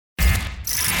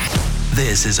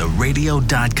This is a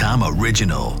Radio.com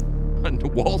original. And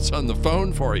Walt's on the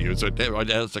phone for you. So Dad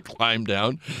has to climb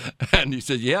down. And he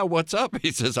said, yeah, what's up?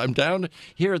 He says, I'm down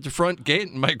here at the front gate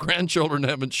and my grandchildren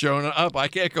haven't shown up. I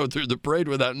can't go through the parade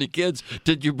without any kids.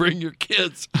 Did you bring your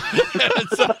kids? and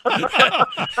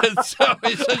so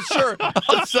he said, sure,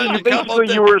 I'll send a couple.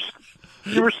 Basically,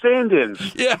 you were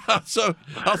stand-ins. Yeah, so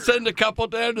I'll send a couple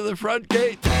down to the front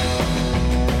gate.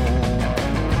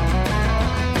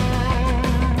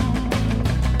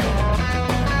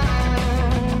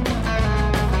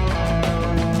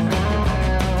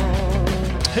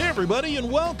 Hey, everybody,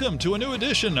 and welcome to a new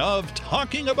edition of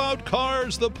Talking About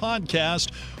Cars, the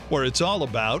podcast, where it's all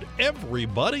about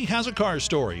everybody has a car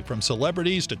story, from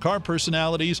celebrities to car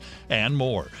personalities and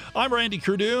more. I'm Randy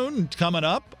Cardoon. Coming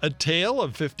up, a tale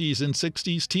of 50s and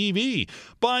 60s TV,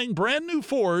 buying brand new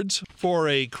Fords for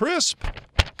a crisp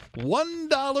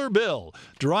 $1 bill,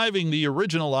 driving the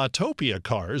original Autopia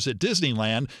cars at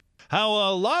Disneyland, how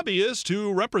a lobbyist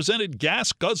who represented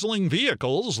gas-guzzling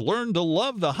vehicles learned to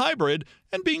love the hybrid,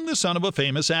 and being the son of a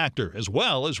famous actor, as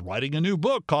well as writing a new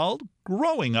book called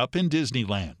Growing Up in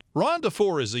Disneyland. Ron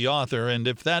DeFore is the author, and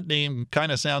if that name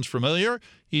kind of sounds familiar,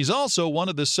 he's also one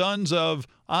of the sons of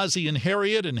Ozzie and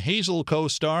Harriet and Hazel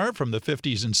co-star from the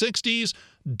 50s and 60s,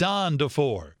 Don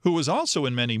DeFore, who was also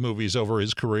in many movies over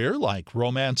his career, like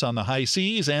Romance on the High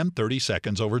Seas and 30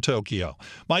 Seconds Over Tokyo.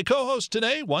 My co-host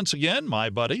today, once again, my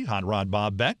buddy, Hot Rod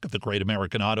Bob Beck of the Great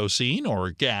American Auto Scene,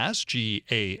 or GAS,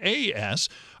 G-A-A-S.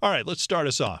 All right, let's start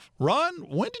us off. Ron,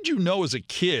 when did you know as a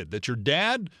kid that your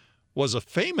dad was a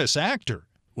famous actor?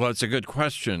 Well, it's a good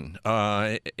question.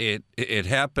 It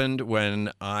happened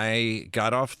when I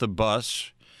got off the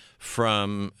bus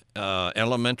from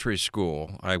elementary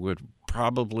school. I would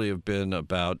probably have been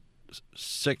about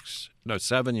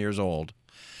 7 years old.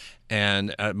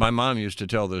 And my mom used to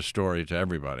tell this story to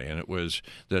everybody, and it was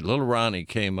that little Ronnie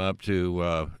came up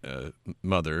to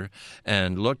Mother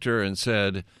and looked at her and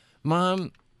said,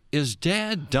 "Mom, is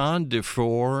Dad Don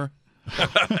DeFore?"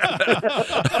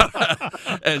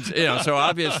 And so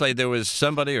obviously there was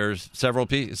somebody or several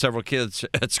kids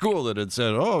at school that had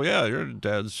said, "Oh yeah, your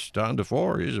dad's Don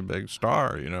DeFore. He's a big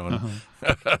star,"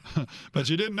 But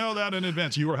you didn't know that in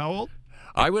advance. You were how old?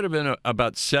 I would have been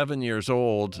about 7 years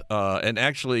old, and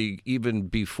actually even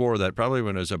before that, probably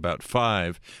when I was about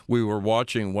 5, we were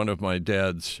watching one of my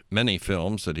dad's many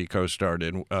films that he co-starred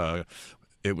in.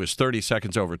 It was 30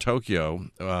 Seconds Over Tokyo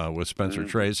with Spencer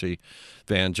Tracy,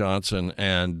 Van Johnson,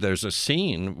 and there's a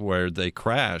scene where they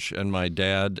crash, and my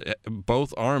dad,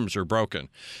 both arms are broken.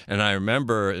 And I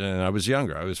remember, and I was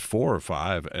younger, I was 4 or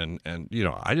 5, and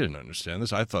I didn't understand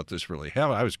this. I thought this really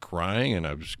happened. I was crying, and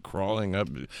I was crawling up,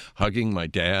 hugging my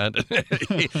dad.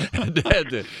 And Dad had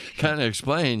to kind of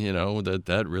explain,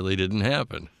 that really didn't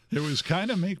happen. It was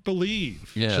kind of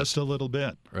make-believe, just a little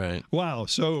bit. Right. Wow.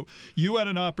 So you had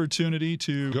an opportunity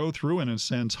to go through, in a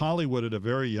sense, Hollywood at a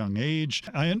very young age.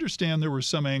 I understand there were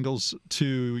some angles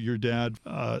to your dad,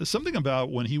 something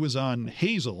about when he was on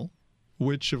Hazel,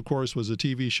 which, of course, was a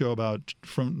TV show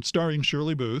starring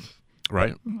Shirley Booth.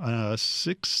 Right.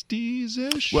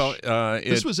 60s-ish? Well,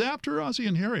 this was after Ozzie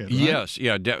and Harriet, right? Yes.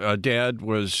 Yeah. Dad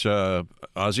was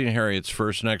Ozzie and Harriet's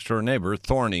first next-door neighbor,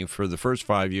 Thorny, for the first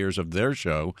 5 years of their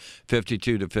show,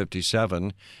 52 to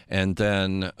 57. And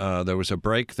then there was a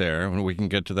break there, and we can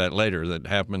get to that later, that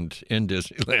happened in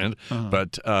Disneyland. Uh-huh.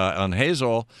 But on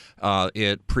Hazel,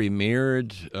 it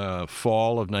premiered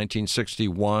fall of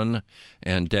 1961,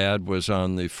 and Dad was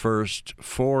on the first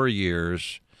 4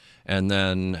 years. And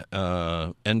then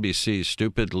NBC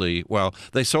stupidly,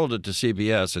 they sold it to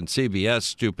CBS, and CBS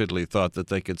stupidly thought that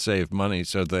they could save money,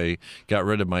 so they got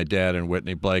rid of my dad and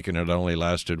Whitney Blake, and it only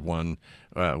lasted one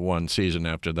season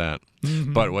after that.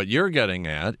 Mm-hmm. But what you're getting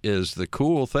at is the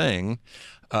cool thing.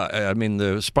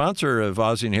 The sponsor of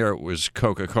Ozzie and Harriet was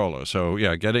Coca-Cola. So,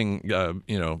 getting,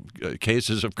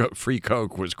 cases of free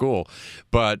Coke was cool.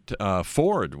 But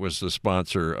Ford was the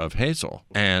sponsor of Hazel.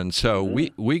 And so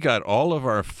we got all of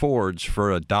our Fords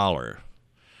for $1.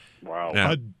 Wow.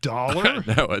 Now, $1?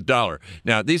 No, $1.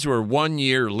 Now, these were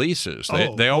one-year leases.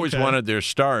 They always wanted their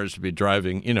stars to be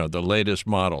driving, the latest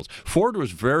models. Ford was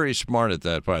very smart at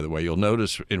that, by the way. You'll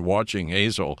notice in watching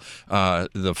Hazel,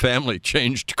 the family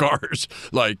changed cars,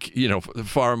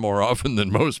 far more often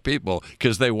than most people,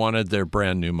 because they wanted their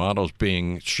brand-new models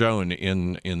being shown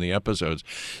in the episodes.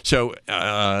 So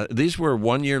these were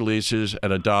one-year leases at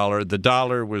 $1. The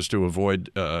 $1 was to avoid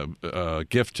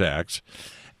gift tax.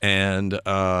 And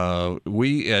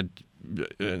we had,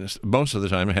 most of the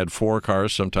time, had 4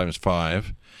 cars, sometimes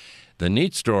 5. The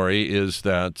neat story is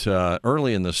that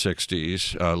early in the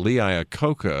 60s, Lee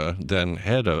Iacocca, then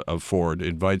head of Ford,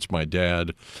 invites my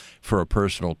dad for a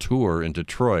personal tour in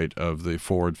Detroit of the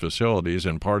Ford facilities,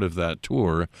 and part of that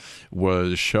tour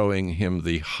was showing him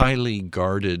the highly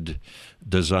guarded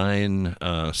design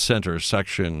center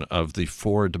section of the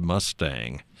Ford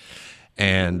Mustang.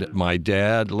 And my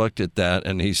dad looked at that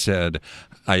and he said,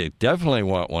 I definitely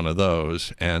want one of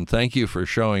those, and thank you for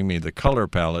showing me the color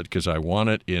palette because I want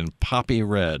it in poppy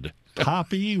red.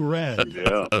 Poppy red.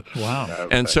 Yeah. Wow.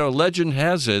 And so legend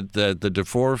has it that the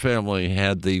DeFore family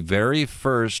had the very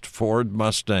first Ford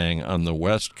Mustang on the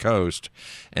West Coast,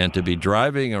 and to be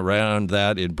driving around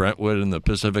that in Brentwood and the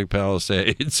Pacific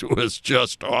Palisades was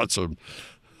just awesome.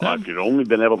 If you'd only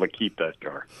been able to keep that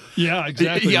car. Yeah,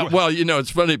 exactly. Yeah, well, it's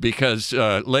funny because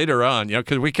later on,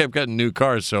 because we kept getting new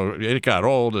cars, so it got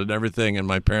old and everything, and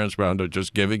my parents wound up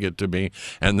just giving it to me,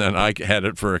 and then I had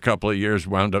it for a couple of years,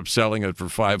 wound up selling it for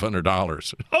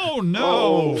 $500. Oh,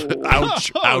 no.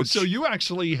 Ouch, ouch. So you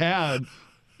actually had,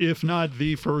 if not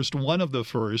the first, one of the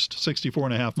first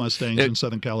 64.5 Mustangs in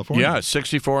Southern California. Yeah,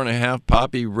 64.5,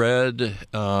 poppy red,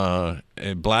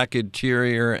 black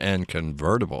interior, and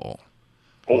convertible.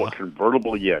 Oh, a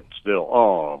convertible yet still.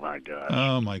 Oh, my gosh.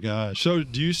 Oh, my gosh. So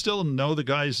do you still know the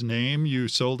guy's name you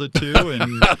sold it to?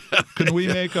 And can we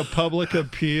make a public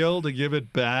appeal to give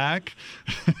it back?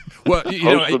 Well,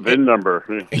 Post the VIN number.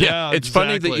 Yeah, it's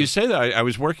funny that you say that. I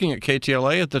was working at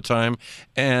KTLA at the time,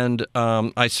 and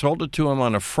I sold it to him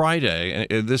on a Friday.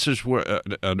 And this is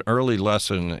an early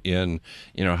lesson in,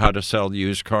 how to sell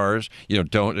used cars.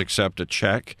 Don't accept a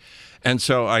check. And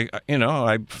so I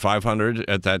 500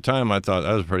 at that time. I thought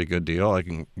that was a pretty good deal. I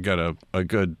can get a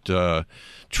good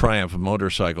Triumph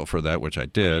motorcycle for that, which I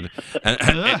did.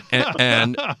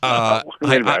 And a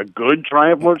good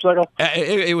Triumph motorcycle?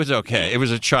 It was okay. It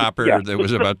was a chopper that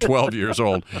was about 12 years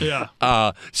old. Yeah.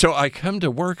 So I come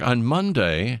to work on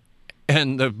Monday,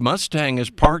 and the Mustang is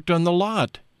parked on the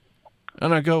lot,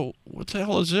 and I go, "What the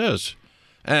hell is this?"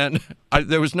 And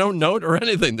there was no note or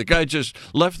anything. The guy just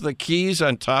left the keys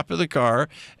on top of the car,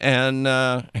 and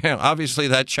obviously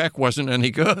that check wasn't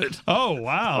any good. Oh,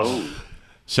 wow. Oh.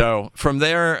 So from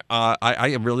there,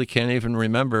 I really can't even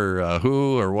remember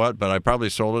who or what, but I probably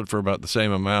sold it for about the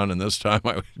same amount, and this time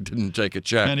I didn't take a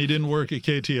check. And he didn't work at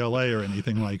KTLA or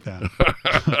anything like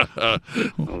that.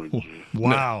 Oh,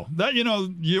 Wow. That,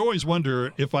 you always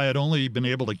wonder if I had only been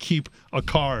able to keep a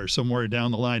car somewhere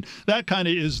down the line. That kind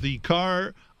of is the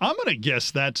car. I'm going to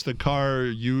guess that's the car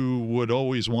you would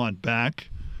always want back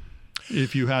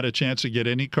if you had a chance to get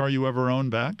any car you ever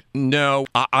owned back. No,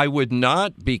 I would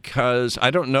not, because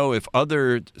I don't know if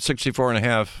other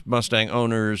 64.5 Mustang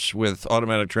owners with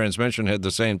automatic transmission had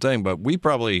the same thing, but we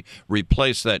probably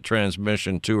replaced that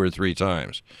transmission 2 or 3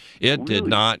 times. It did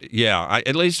not,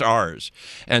 at least ours.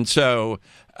 And so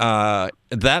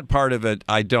that part of it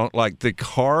I don't like. The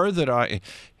car that I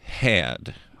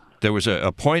had, there was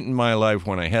a point in my life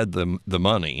when I had the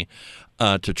money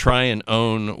to try and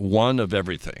own one of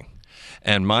everything.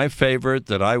 And my favorite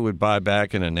that I would buy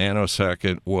back in a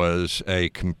nanosecond was a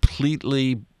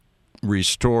completely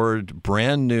restored,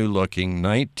 brand new looking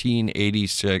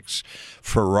 1986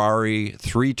 Ferrari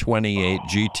 328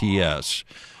 GTS.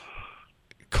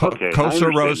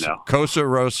 Cosa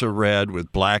Rosa red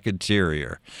with black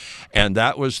interior. And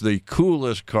that was the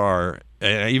coolest car.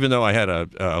 Even though I had a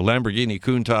Lamborghini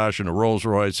Countach and a Rolls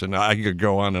Royce, and I could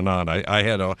go on and on, I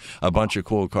had a bunch of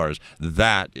cool cars.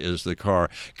 That is the car,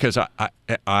 because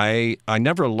I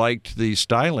never liked the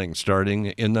styling starting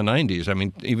in the 90s. I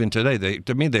mean, even today,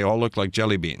 to me, they all look like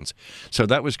jelly beans. So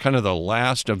that was kind of the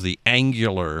last of the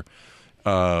angular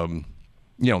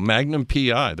Magnum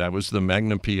PI. That was the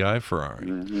Magnum PI Ferrari.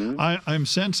 Mm-hmm. I'm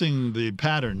sensing the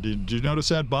pattern. Did you notice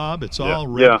that, Bob? It's all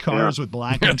red cars with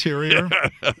black interior.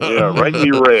 Right in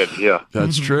your red,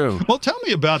 That's true. Well, tell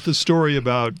me about the story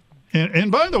about,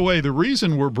 and by the way, the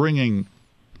reason we're bringing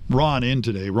Ron in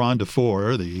today, Ron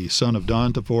DeFore, the son of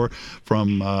Don DeFore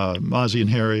from Ozzie and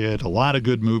Harriet, a lot of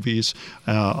good movies,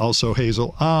 also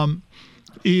Hazel,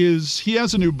 is he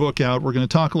has a new book out. We're going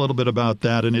to talk a little bit about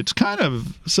that, and it's kind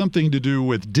of something to do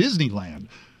with Disneyland,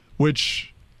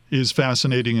 which is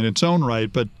fascinating in its own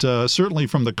right, but certainly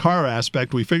from the car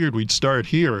aspect, we figured we'd start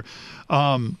here.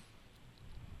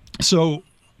 So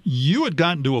you had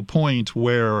gotten to a point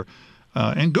where,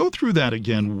 and go through that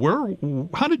again,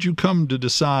 how did you come to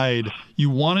decide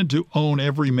you wanted to own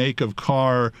every make of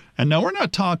car? And now we're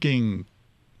not talking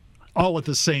all at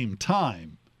the same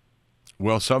time.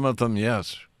 Well, some of them,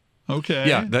 yes. Okay.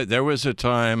 Yeah, there was a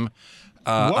time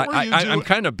What were you doing? I'm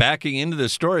kind of backing into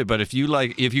this story, but if you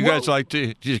guys like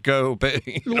to just go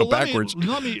backwards,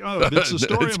 let me. It's the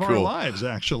story of our cool. lives,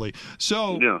 actually.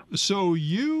 So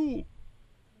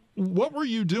what were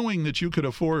you doing that you could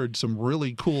afford some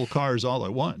really cool cars all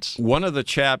at once? One of the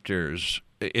chapters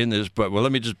in this book, well,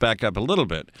 let me just back up a little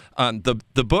bit.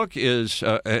 The book is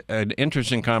an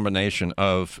interesting combination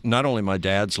of not only my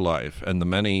dad's life and the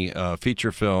many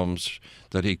feature films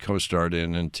that he co-starred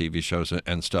in and TV shows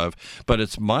and stuff, but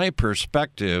it's my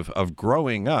perspective of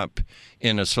growing up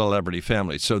in a celebrity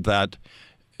family. So that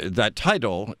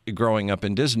title, Growing Up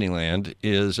in Disneyland,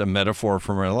 is a metaphor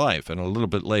for my life. And a little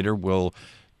bit later, we'll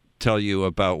tell you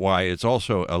about why it's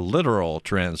also a literal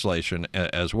translation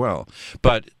as well.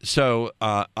 But so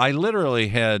I literally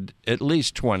had at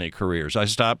least 20 careers. I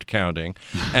stopped counting,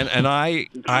 and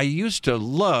I used to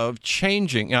love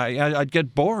changing. I'd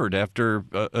get bored after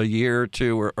a year or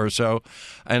two or so,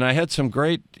 and I had some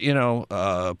great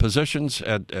positions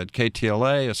at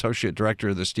KTLA, associate director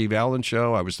of the Steve Allen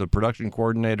Show. I was the production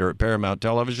coordinator at Paramount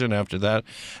Television after that.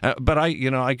 But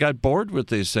I got bored with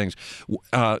these things.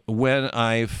 When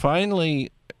I finally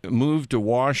moved to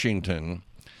Washington,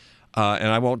 and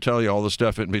I won't tell you all the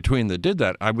stuff in between that did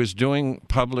that, I was doing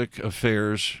public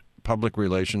affairs, public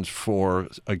relations for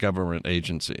government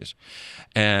agencies.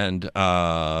 And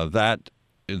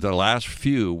the last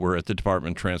few were at the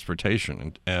Department of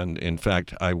Transportation. And in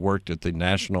fact, I worked at the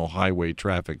National Highway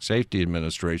Traffic Safety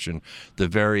Administration, the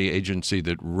very agency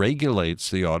that regulates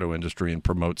the auto industry and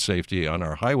promotes safety on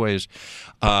our highways.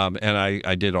 And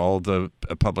I did all the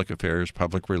public affairs,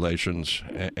 public relations,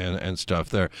 and stuff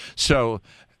there. So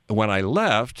when I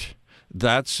left,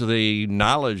 that's the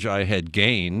knowledge I had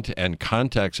gained and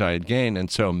contacts I had gained.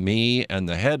 And so me and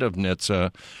the head of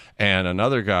NHTSA and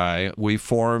another guy, we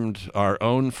formed our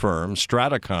own firm,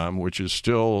 Stratacom, which is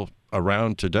still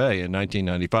around today in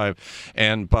 1995.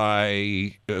 And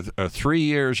by 3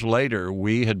 years later,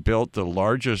 we had built the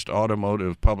largest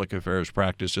automotive public affairs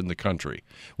practice in the country.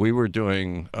 We were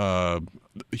doing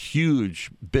huge,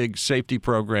 big safety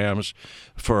programs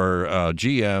for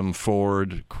GM,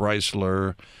 Ford,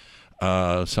 Chrysler,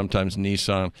 sometimes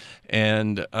Nissan.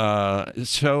 And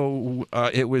so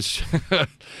it was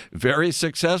very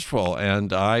successful,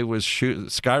 and I was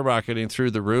skyrocketing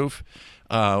through the roof.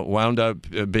 Wound up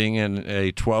being in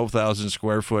a 12,000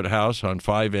 square foot house on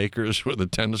 5 acres with a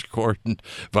tennis court and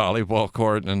volleyball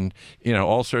court and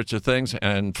all sorts of things,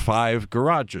 and 5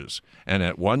 garages. And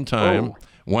at one time,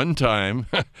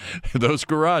 those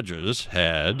garages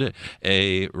had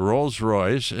a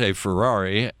Rolls-Royce, a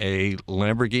Ferrari, a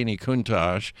Lamborghini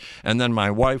Countach, and then my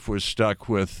wife was stuck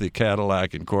with the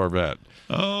Cadillac and Corvette.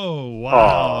 Oh,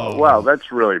 wow. Oh, wow, that's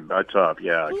tough.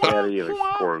 Yeah, Caddy and a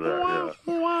Corvette, yeah.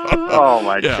 Oh,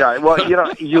 my God. Well,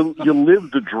 you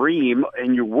lived the dream,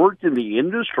 and you worked in the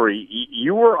industry.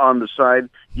 You were on the side,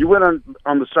 you went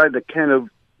on the side that kind of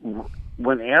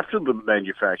went after the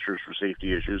manufacturers for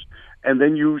safety issues, and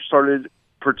then you started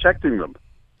protecting them.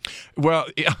 Well,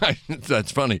 yeah,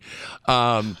 that's funny.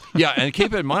 Yeah, and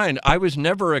keep in mind, I was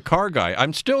never a car guy.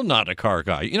 I'm still not a car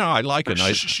guy. I like a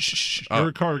nice... You're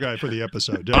a car guy for the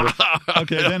episode.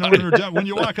 Okay, then when we're done, when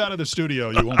you walk out of the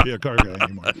studio, you won't be a car guy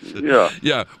anymore.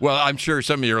 Yeah. Well, I'm sure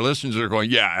some of your listeners are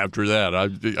going, yeah, after that.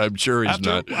 I'm sure he's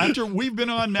not. After we've been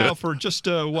on now for just,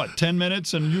 10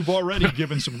 minutes, and you've already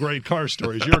given some great car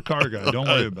stories. You're a car guy. Don't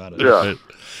worry about it. Yeah.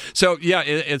 So, yeah,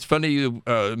 it's funny you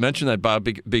mentioned that, Bob,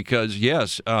 because,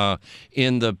 yes,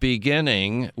 in the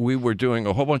beginning, we were doing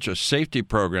a whole bunch of safety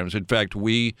programs. In fact,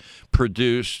 we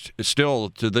produced, still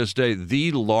to this day,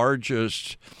 the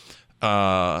largest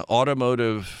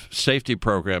automotive safety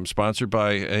program sponsored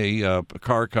by a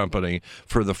car company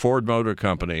for the Ford Motor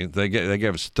Company. They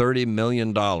gave us $30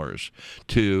 million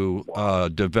to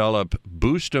develop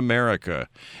Boost America.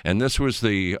 And this was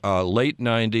the late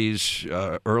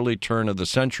 90s, early turn of the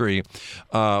century,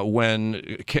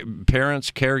 when parents,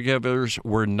 caregivers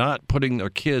were not putting their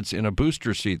kids in a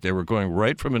booster seat. They were going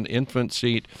right from an infant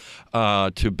seat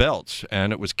to belts,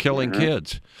 and it was killing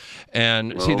kids.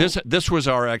 And see, this was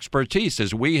our expertise,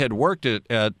 as we had worked at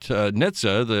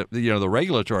NHTSA, the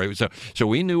regulatory. So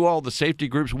we knew all the safety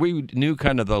groups. We knew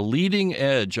kind of the leading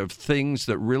edge of things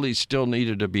that really still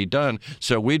needed to be done.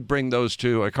 So we'd bring those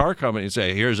to a car company and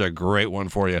say, "Here's a great one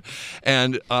for you."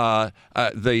 And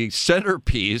the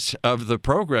centerpiece of the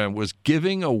program was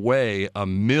giving away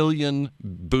 1 million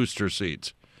booster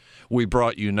seats. We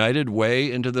brought United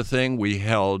Way into the thing. We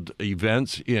held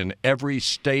events in every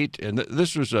state. And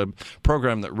this was a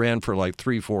program that ran for like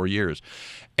 3-4 years.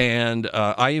 And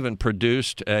I even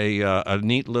produced a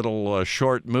neat little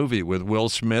short movie with Will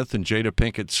Smith and Jada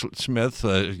Pinkett Smith,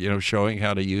 showing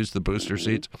how to use the booster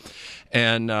seats.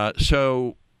 And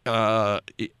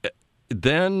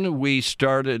then we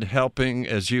started helping,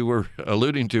 as you were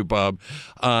alluding to, Bob,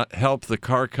 help the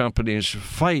car companies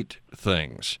fight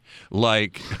things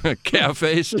like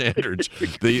CAFE standards,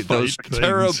 those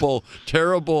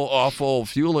terrible, awful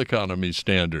fuel economy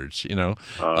standards,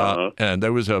 And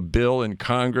there was a bill in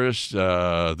Congress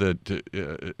that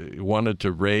wanted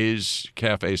to raise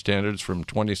CAFE standards from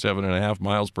 27.5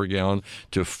 miles per gallon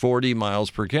to 40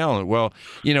 miles per gallon. Well,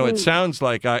 it sounds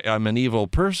like I'm an evil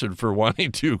person for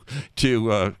wanting to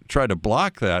try to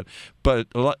block that, but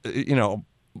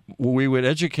we would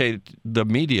educate the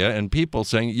media and people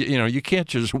saying, you can't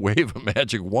just wave a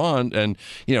magic wand and,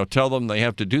 tell them they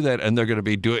have to do that, and they're going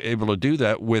to be able to do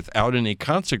that without any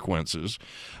consequences.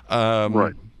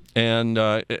 Right. And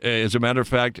as a matter of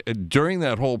fact, during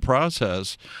that whole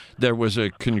process, there was a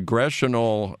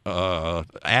congressional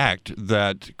act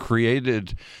that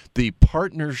created the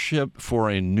Partnership for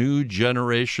a New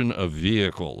Generation of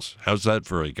Vehicles. How's that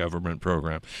for a government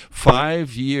program?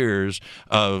 5 years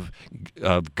of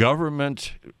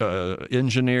government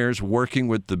engineers working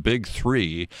with the big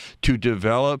three to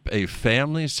develop a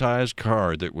family-sized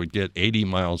car that would get 80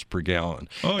 miles per gallon.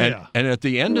 And at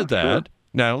the end of that,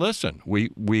 now, listen,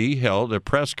 we held a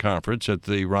press conference at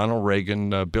the Ronald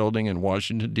Reagan building in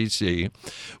Washington, D.C.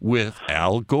 with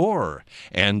Al Gore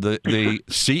and the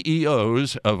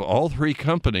CEOs of all three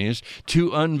companies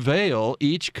to unveil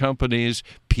each company's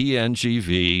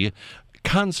PNGV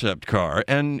concept car.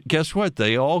 And guess what?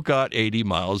 They all got 80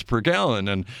 miles per gallon.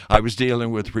 And I was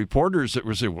dealing with reporters that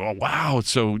were saying, well, wow,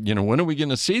 so, when are we going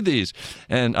to see these?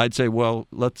 And I'd say, well,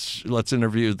 let's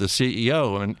interview the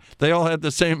CEO. And they all had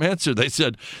the same answer. They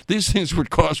said, these things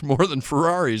would cost more than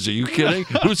Ferraris. Are you kidding?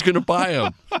 Who's going to buy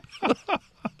them?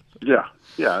 Yeah,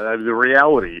 the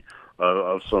reality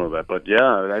of some of that. But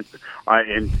yeah,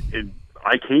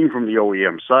 I came from the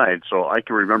OEM side, so I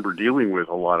can remember dealing with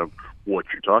a lot of what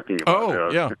you're talking about.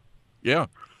 Oh, yeah.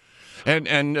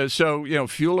 And so,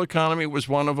 fuel economy was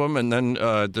one of them, and then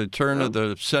the turn of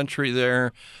the century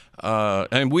there.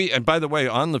 And by the way,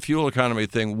 on the fuel economy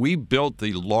thing, we built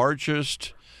the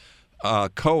largest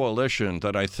coalition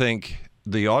that I think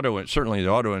certainly the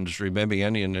auto industry, maybe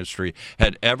any industry,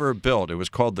 had ever built. It was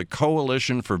called the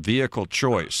Coalition for Vehicle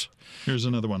Choice. Here's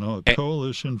another one.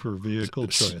 Coalition for Vehicle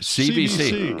Choice.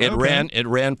 CVC. It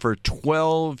ran for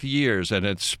 12 years, and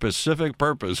its specific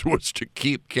purpose was to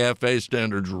keep CAFE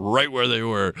standards right where they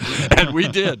were. And we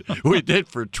did. We did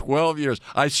for 12 years.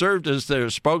 I served as their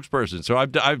spokesperson, so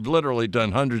I've literally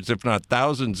done hundreds, if not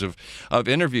thousands, of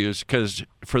interviews, because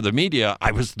for the media,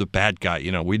 I was the bad guy.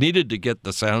 We needed to get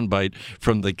the soundbite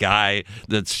from the guy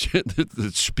that's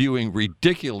spewing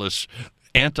ridiculous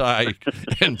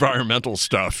anti-environmental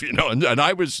stuff, and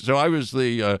I was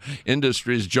the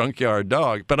industry's junkyard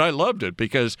dog, but I loved it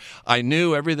because I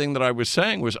knew everything that I was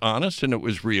saying was honest and it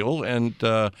was real, and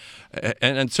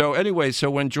so anyway, so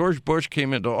when George Bush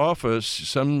came into office,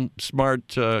 some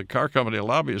smart car company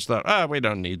lobbyists thought, we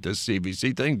don't need this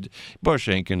CVC thing. Bush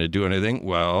ain't going to do anything.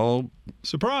 Well,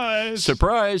 surprise,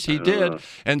 he did.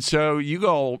 And so you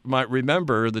all might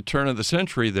remember the turn of the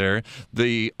century there,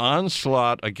 the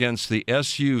onslaught against the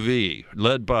SUV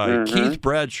led by Keith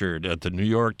Bradshard at the New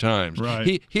York Times.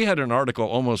 Right. He had an article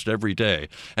almost every day.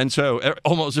 And so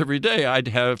almost every day I'd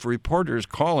have reporters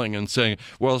calling and saying,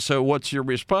 well, so what's your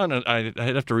response? And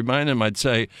I'd have to remind them, I'd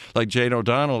say, like Jane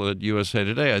O'Donnell at USA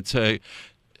Today, I'd say,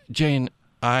 Jane,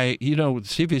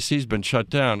 CVC's been shut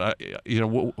down.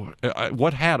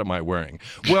 What hat am I wearing?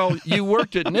 Well, you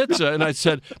worked at NHTSA, and I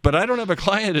said, but I don't have a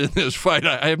client in this fight.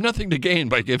 I have nothing to gain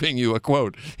by giving you a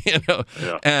quote.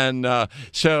 Yeah. And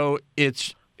so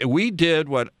we did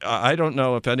what I don't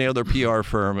know if any other PR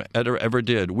firm ever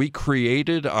did. We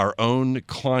created our own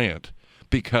client,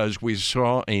 because we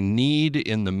saw a need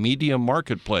in the media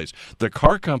marketplace. The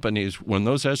car companies, when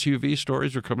those SUV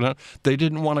stories were coming out, they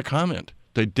didn't want to comment.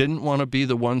 They didn't want to be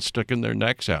the ones sticking their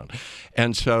necks out.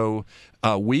 And so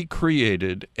we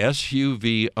created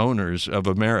SUV Owners of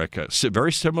America,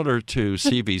 very similar to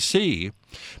CVC,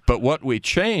 But what we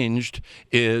changed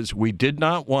is we did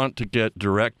not want to get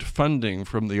direct funding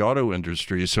from the auto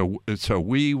industry, so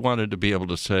we wanted to be able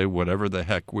to say whatever the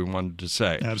heck we wanted to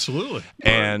say. Absolutely.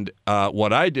 And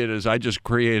what I did is I just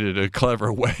created a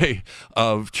clever way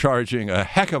of charging a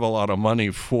heck of a lot of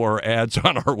money for ads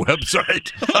on our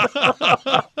website.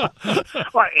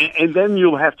 And then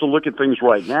you'll have to look at things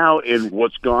right now, and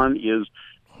what's gone is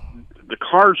the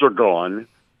cars are gone,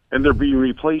 and they're being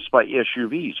replaced by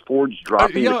SUVs. Ford's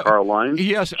dropping the car line.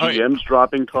 Yes, GM's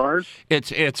dropping cars.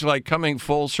 It's like coming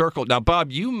full circle. Now,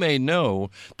 Bob, you may know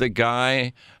the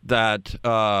guy that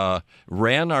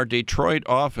ran our Detroit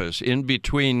office in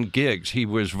between gigs. He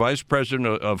was vice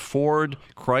president of Ford,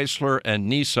 Chrysler,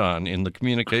 and Nissan in the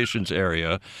communications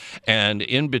area. And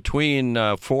in between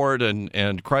Ford and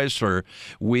Chrysler,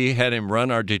 we had him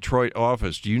run our Detroit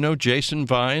office. Do you know Jason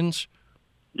Vines?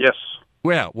 Yes.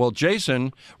 Well,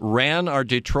 Jason ran our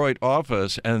Detroit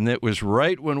office, and it was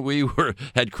right when we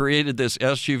had created this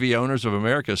SUV Owners of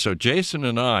America. So Jason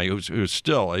and I, who's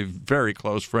still a very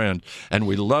close friend, and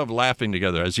we love laughing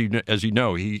together. As you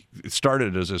know, he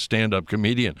started as a stand-up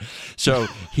comedian. So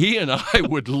he and I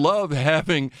would love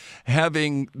having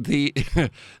the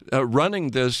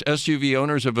running this SUV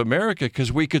Owners of America,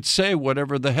 because we could say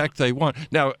whatever the heck they want.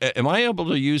 Now, am I able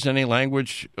to use any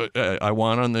language I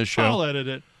want on this show? I'll edit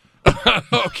it.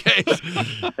 Okay.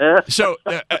 So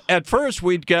at first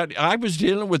I was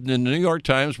dealing with the New York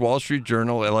Times, Wall Street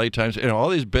Journal, LA Times, all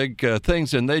these big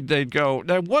things, and they'd go,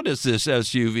 now what is this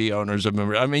SUV Owners of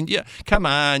America? I mean, yeah, come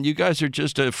on, you guys are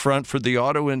just a front for the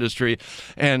auto industry,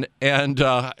 and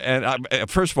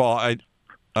first of all,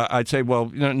 I'd say, well,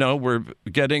 no, we're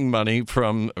getting money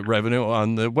from revenue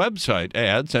on the website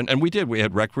ads, and we did. We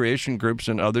had recreation groups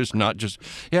and others, not just,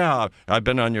 I've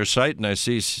been on your site and I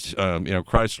see,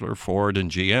 Chrysler, Ford, and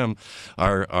GM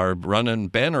are running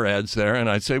banner ads there, and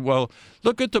I'd say, well,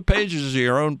 look at the pages of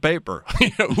your own paper.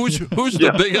 Who's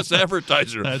the biggest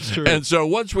advertiser? That's true. And so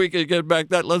once we could get back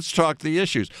that, let's talk the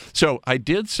issues. So I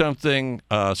did something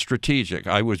strategic.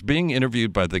 I was being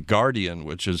interviewed by The Guardian,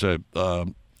 which is a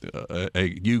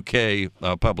UK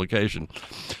publication,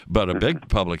 but a big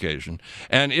publication.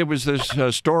 And it was this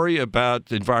story about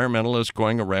environmentalists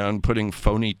going around putting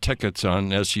phony tickets on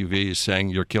SUVs saying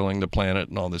you're killing the planet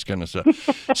and all this kind of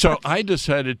stuff. So I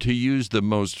decided to use the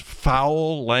most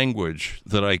foul language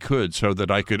that I could so that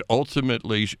I could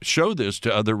ultimately show this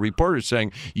to other reporters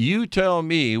saying, you tell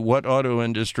me what auto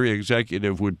industry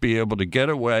executive would be able to get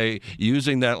away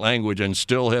using that language and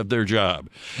still have their job.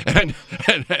 And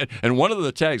one of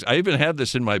the tags, I even have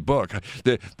this in my book.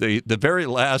 The very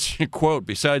last quote,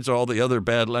 besides all the other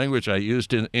bad language I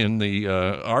used in the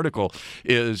article,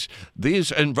 is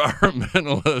these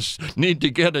environmentalists need to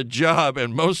get a job,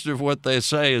 and most of what they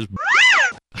say is.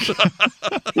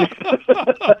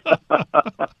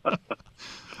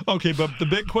 Okay, but the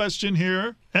big question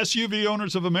here, SUV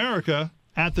Owners of America,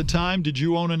 at the time, did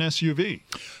you own an SUV?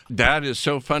 That is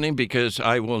so funny, because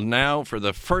I will now, for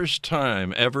the first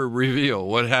time ever, reveal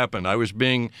what happened. I was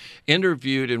being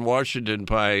interviewed in Washington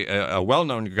by a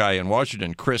well-known guy in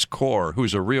Washington, Chris Core,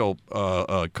 who's a real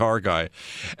car guy.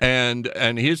 And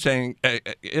he's saying,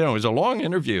 it was a long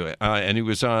interview, and he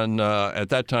was on, at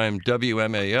that time,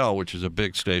 WMAL, which is a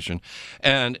big station.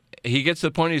 And he gets to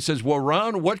the point, he says, well,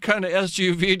 Ron, what kind of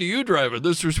SUV do you drive? And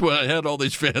this was when I had all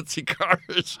these fancy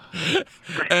cars.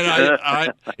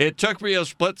 And it took me a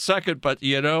split second, but,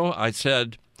 I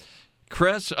said,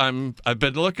 Chris, I've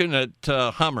been looking at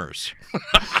Hummers.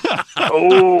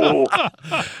 Oh,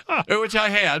 which I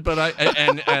had, but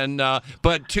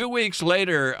but 2 weeks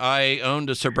later, I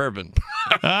owned a Suburban.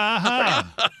 Uh-huh.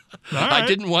 I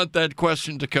didn't want that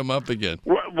question to come up again.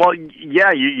 well,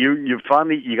 yeah, you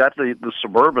finally got the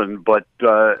Suburban, but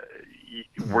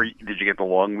did you get the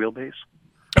long wheelbase?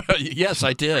 Yes,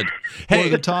 I did. Hey,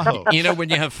 the Tahoe. When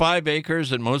you have 5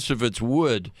 acres and most of it's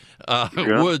wood,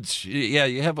 woods,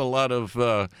 you have a lot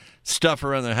of stuff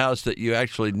around the house that you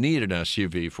actually need an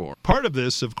SUV for. Part of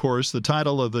this, of course, the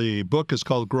title of the book is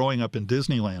called Growing Up in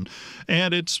Disneyland,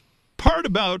 and it's part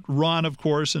about Ron, of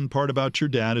course, and part about your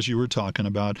dad, as you were talking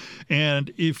about.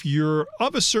 And if you're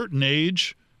of a certain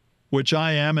age, which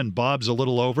I am and Bob's a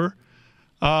little over,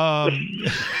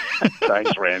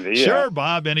 thanks, Randy. Yeah. Sure,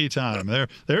 Bob, anytime.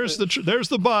 There's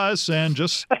the bus, and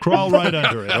just crawl right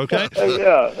under it, okay?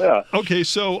 Yeah. Okay,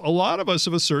 so a lot of us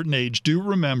of a certain age do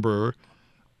remember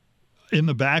in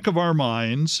the back of our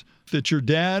minds that your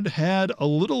dad had a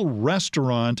little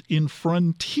restaurant in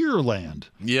Frontierland.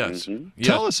 Yes. Mm-hmm.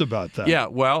 Tell us about that. Yeah,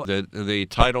 well, the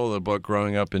title of the book,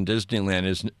 Growing Up in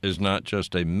Disneyland, is not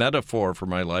just a metaphor for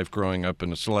my life growing up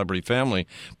in a celebrity family,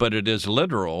 but it is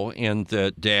literal in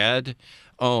that Dad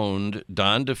owned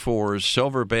Don DeFore's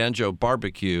Silver Banjo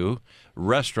Barbecue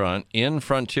restaurant in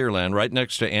Frontierland, right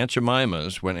next to Aunt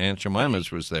Jemima's, when Aunt Jemima's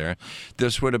was there.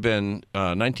 This would have been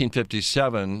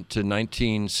 1957 to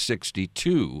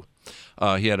 1962.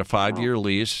 He had a 5-year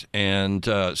lease, and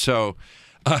so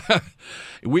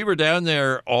we were down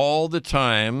there all the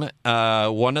time.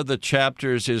 One of the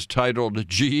chapters is titled,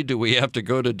 "Gee, do we have to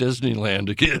go to Disneyland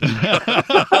again?"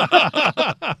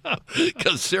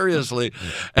 Because seriously,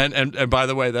 and by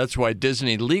the way, that's why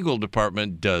Disney legal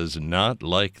department does not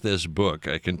like this book.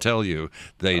 I can tell you,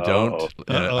 they don't.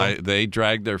 They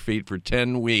dragged their feet for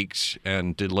 10 weeks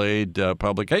and delayed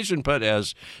publication. But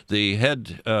as the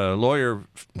head lawyer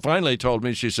finally told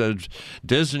me, she said,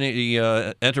 Disney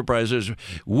Enterprises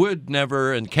would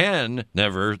never and can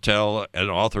never tell an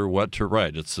author what to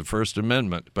write. It's the First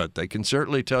Amendment, but they can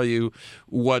certainly tell you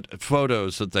what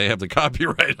photos that they have the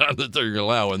copyright on that they're going to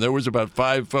allow. And there was about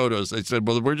 5 photos. They said,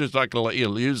 well, we're just not going to let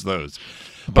you use those.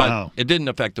 But It didn't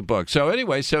affect the book. So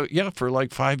anyway, for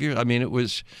like 5 years, I mean, it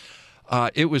was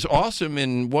awesome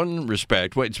in one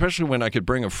respect, especially when I could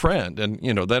bring a friend, and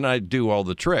then I'd do all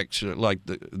the tricks, like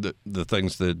the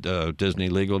things that Disney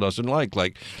legal doesn't like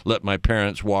let my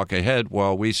parents walk ahead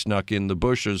while we snuck in the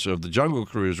bushes of the Jungle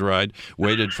Cruise ride,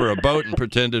 waited for a boat, and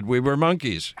pretended we were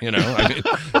monkeys. I mean,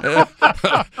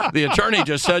 the attorney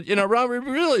just said, Robert,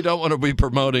 we really don't want to be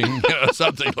promoting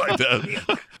something like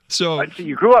that. So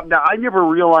you grew up. Now, I never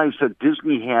realized that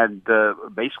Disney had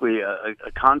basically a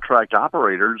contract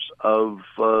operators of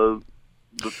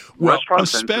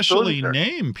restaurants, especially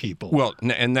name people. Well,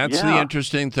 and that's the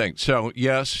interesting thing. So,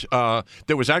 yes,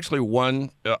 there was actually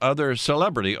one other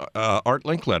celebrity, Art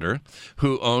Linkletter,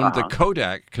 who owned the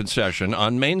Kodak concession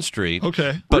on Main Street.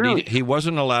 Okay. But he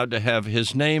wasn't allowed to have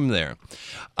his name there.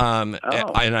 And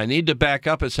I need to back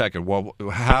up a second. Well,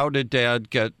 how did Dad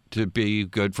get to be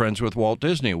good friends with Walt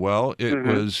Disney? Well, it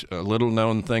was a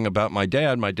little-known thing about my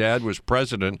dad. My dad was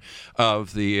president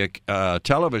of the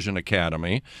Television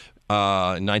Academy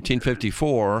in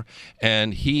 1954,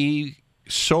 and he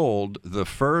sold the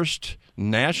first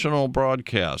national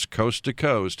broadcast, coast to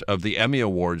coast, of the Emmy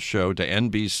Awards show to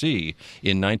NBC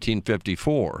in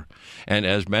 1954. And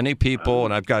as many people,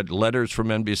 and I've got letters from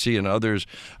NBC and others,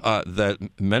 that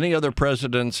many other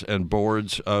presidents and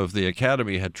boards of the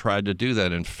Academy had tried to do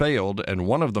that and failed, and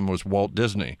one of them was Walt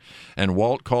Disney. And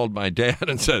Walt called my dad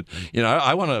and said,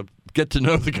 I want to get to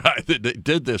know the guy that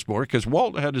did this more, because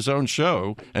Walt had his own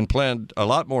show and planned a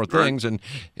lot more things, and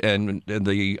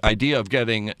the idea of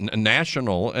getting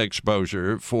national exposure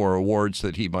for awards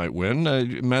that he might win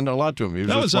meant a lot to him.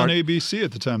 That was on ABC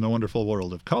at the time, The Wonderful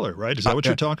World of Color, right? Is that what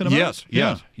you're talking about?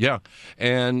 Yes.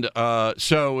 And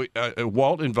so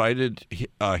Walt invited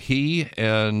he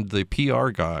and the PR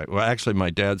guy. Well, actually, my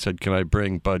dad said, can I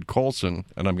bring Bud Colson?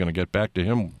 And I'm going to get back to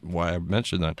him why I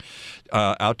mentioned that,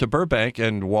 out to Burbank,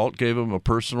 and Walt gave him a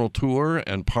personal tour,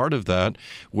 and part of that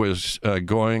was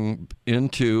going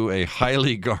into a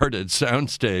highly guarded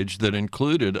soundstage that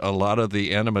included a lot of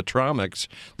the animatronics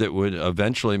that would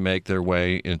eventually make their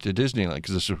way into Disneyland,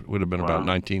 because this would have been about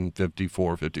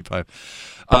 1954, 55.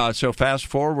 So fast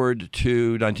forward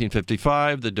to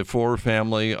 1955, the DeFore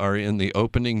family are in the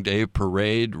opening day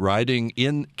parade riding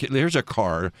in, there's a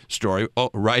car story,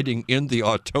 riding in the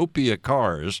Autopia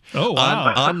cars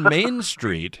on Main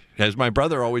Street. As my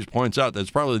brother always points out,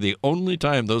 that's probably the only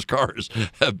time those cars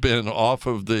have been off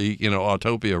of the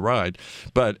Autopia ride.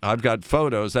 But I've got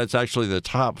photos. That's actually the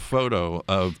top photo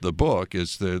of the book,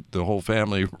 is the whole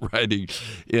family riding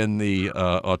in the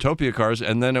Autopia cars.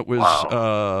 And then it was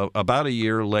about a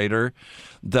year later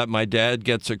that my dad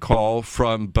gets a call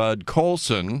from Bud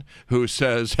Colson, who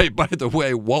says, hey, by the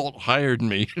way, Walt hired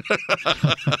me.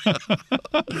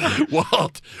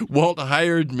 Walt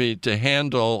hired me to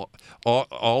handle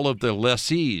all of the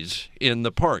lessees in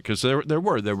the park, because there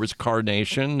was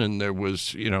Carnation, and there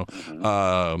was,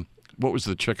 what was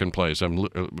the chicken place? I'm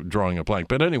drawing a blank.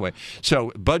 But anyway,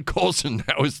 so Bud Colson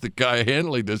now is the guy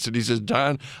handling this, and he says,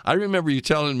 Don, I remember you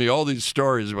telling me all these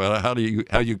stories about how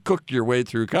you cooked your way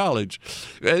through college,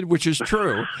 which is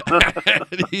true.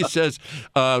 And he says,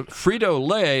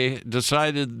 Frito-Lay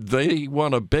decided they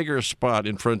want a bigger spot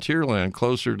in Frontierland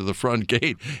closer to the front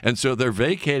gate, and so they're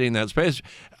vacating that space.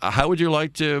 How would you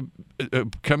like to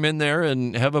come in there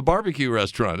and have a barbecue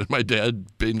restaurant? And my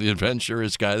dad, being the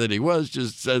adventurous guy that he was,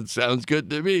 just said, sounds good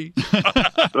to me.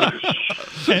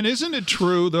 And isn't it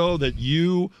true, though, that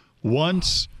you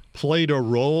once played a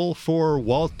role for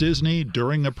Walt Disney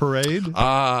during a parade?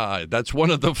 That's one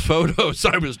of the photos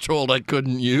I was told I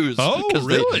couldn't use. Oh,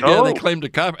 really? They claimed a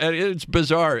copy. It's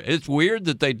bizarre. It's weird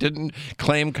that they didn't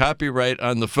claim copyright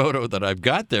on the photo that I've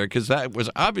got there, because that was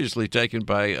obviously taken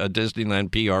by a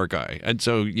Disneyland PR guy, and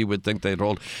so you would think they'd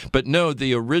hold. But no,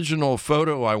 the original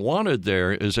photo I wanted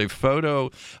there is a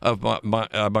photo of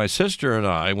my sister and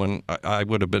I, when I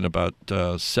would have been about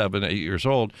 7, 8 years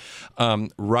old,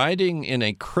 riding in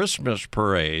a Christmas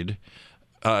parade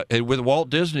with Walt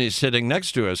Disney sitting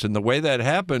next to us. And the way that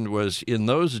happened was, in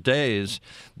those days,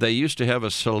 they used to have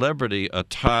a celebrity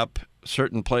atop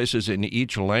certain places in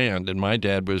each land, and my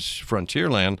dad was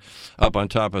Frontierland, up on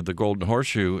top of the Golden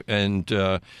Horseshoe, and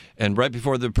right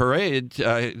before the parade,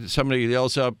 somebody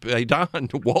yells up, "Hey Don,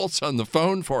 Walt's on the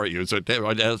phone for you." So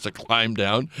my dad has to climb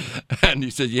down, and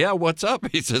he said, "Yeah, what's up?"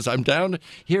 He says, "I'm down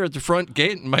here at the front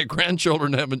gate, and my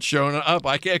grandchildren haven't shown up.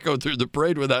 I can't go through the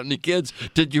parade without any kids.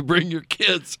 Did you bring your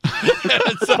kids?"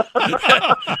 and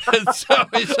so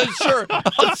he said, "Sure,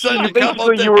 I'll send a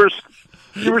couple."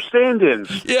 You were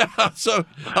stand-ins. Yeah, so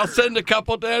I'll send a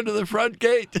couple down to the front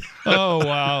gate. Oh,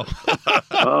 wow.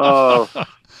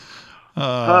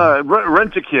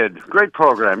 Rent a Kid. Great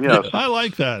program, yes. I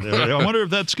like that. I wonder if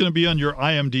that's going to be on your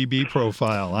IMDb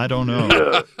profile. I don't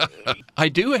know. I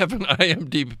do have an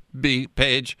IMDb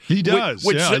page. He does.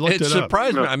 Which I looked it up.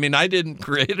 surprised me. I mean, I didn't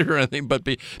create it or anything, but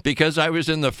because I was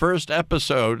in the first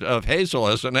episode of Hazel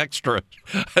as an extra,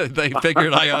 they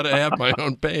figured I ought to have my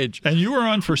own page. And you were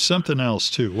on for something else,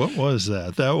 too. What was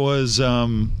that? That was,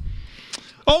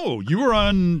 you were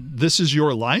on This Is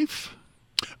Your Life?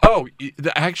 Oh,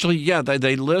 actually, yeah,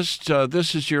 they list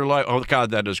This Is Your Life. Oh,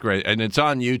 God, that is great. And it's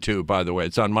on YouTube, by the way.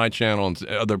 It's on my channel, and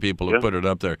other people have put it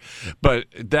up there. But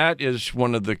that is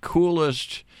one of the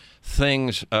coolest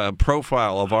things,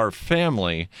 profile of our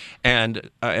family. And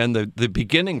the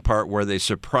beginning part where they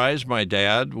surprise my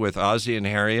dad with Ozzie and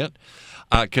Harriet,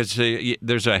 because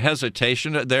there's a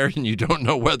hesitation there, and you don't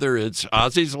know whether it's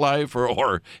Ozzie's life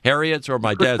or Harriet's or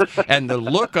my dad's. And the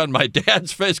look on my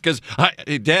dad's face, because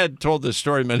Dad told this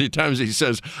story many times. He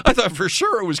says, "I thought for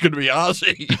sure it was going to be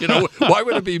Ozzie. Why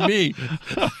would it be me?"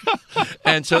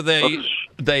 And so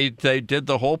they did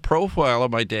the whole profile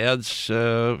of my dad's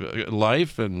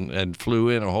life and flew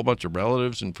in a whole bunch of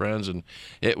relatives and friends, and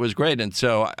it was great. And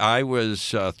so I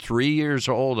was 3 years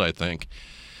old, I think,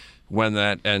 when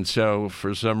that, and so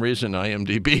for some reason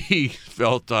IMDb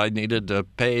felt I needed a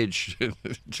page for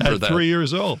At that. 3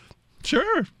 years old.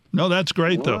 Sure. No, that's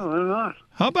great, though. Why not?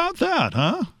 How about that,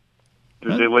 huh?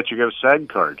 Did they let you get a SAG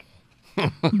card?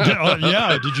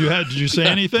 Yeah. Did you say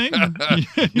anything?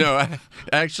 No,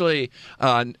 actually,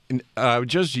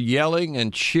 just yelling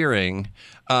and cheering.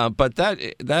 But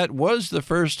that was the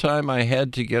first time I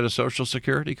had to get a Social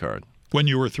Security card. When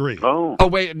you were 3. Oh. Oh,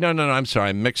 wait, no, I'm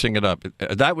sorry. I'm mixing it up.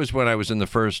 That was when I was in the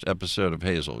first episode of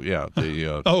Hazel, yeah.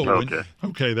 Okay.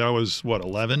 Okay, that was,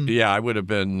 11? Yeah, I would have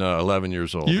been 11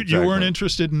 years old. You weren't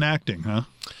interested in acting, huh?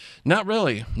 Not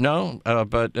really, no.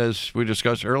 But as we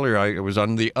discussed earlier, I was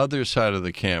on the other side of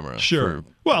the camera. Sure.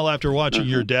 Well, after watching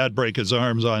your dad break his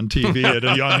arms on TV at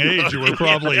a young age, you were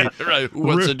probably right. Who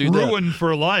wants to do that? ruined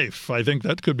for life. I think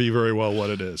that could be very well what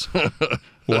it is.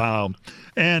 Wow.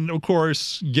 And, of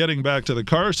course, getting back to the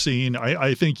car scene,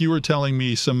 I think you were telling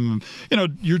me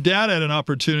your dad had an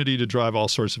opportunity to drive all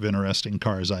sorts of interesting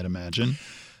cars, I'd imagine.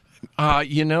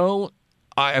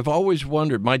 I've always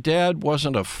wondered. My dad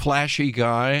wasn't a flashy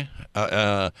guy.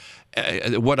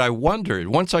 What I wondered,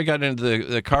 once I got into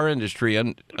the car industry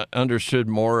and understood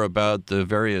more about the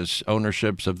various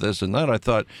ownerships of this and that, I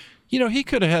thought, he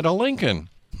could have had a Lincoln.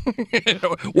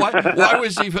 Why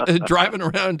was he driving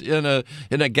around in a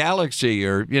Galaxy,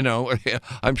 or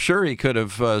I'm sure he could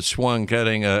have swung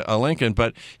getting a Lincoln,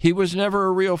 but he was never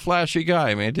a real flashy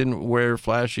guy. I mean, he didn't wear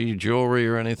flashy jewelry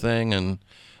or anything, and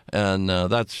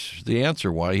that's the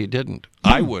answer why he didn't.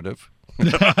 I would have.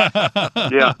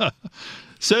 Yeah.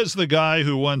 Says the guy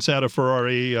who once had a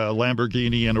Ferrari, a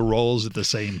Lamborghini, and a Rolls at the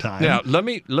same time. Now, let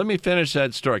me finish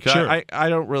that story. 'Cause Sure. I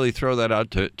don't really throw that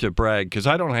out to brag, because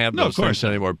I don't have those things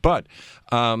anymore. But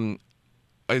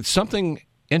something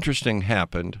interesting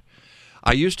happened.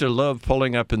 I used to love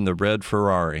pulling up in the red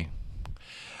Ferrari.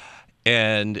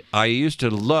 And I used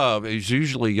to love, it was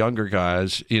usually younger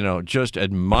guys, just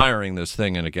admiring this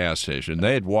thing in a gas station.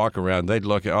 They'd walk around, they'd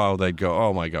look at, they'd go,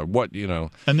 "Oh my God, what?"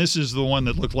 And this is the one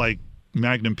that looked like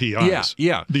Magnum PIs.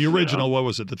 Yeah. The original, what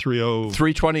was it? The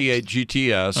 328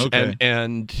 GTS. Okay.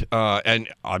 And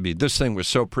I mean, this thing was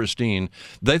so pristine.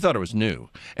 They thought it was new.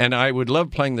 And I would love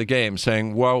playing the game,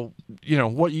 saying, "Well,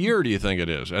 what year do you think it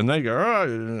is?" And they go, "Oh,"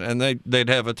 and they'd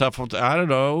have a tough, I don't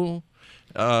know,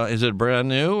 Is it brand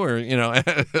new or,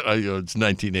 it's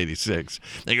 1986.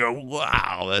 They go,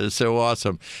 wow, that is so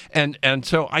awesome. And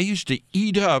so I used to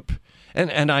eat up,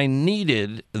 and I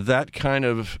needed that kind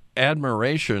of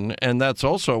admiration. And that's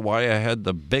also why I had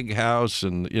the big house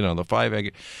and, the 5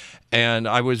 acre. And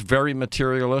I was very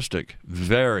materialistic,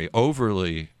 very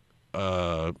overly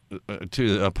to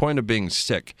a point of being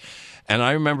sick. And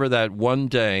I remember that one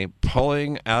day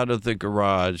pulling out of the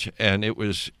garage, and it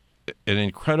was an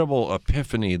incredible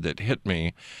epiphany that hit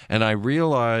me. And I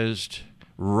realized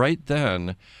right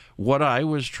then what I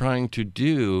was trying to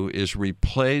do is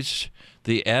replace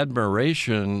the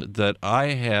admiration that I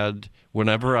had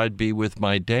whenever I'd be with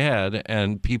my dad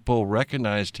and people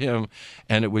recognized him,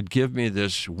 and it would give me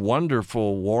this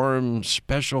wonderful, warm,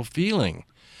 special feeling.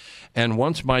 And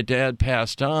once my dad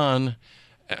passed on,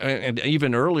 and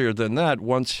even earlier than that,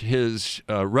 once his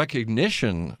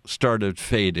recognition started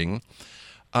fading,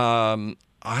 I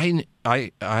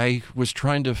was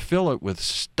trying to fill it with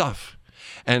stuff.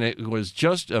 And it was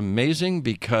just amazing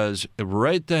because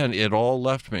right then it all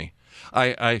left me.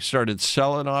 I started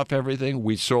selling off everything.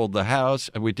 We sold the house,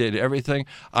 and we did everything.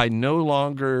 I no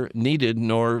longer needed,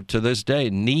 nor to this day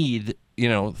need,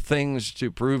 things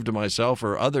to prove to myself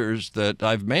or others that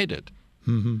I've made it.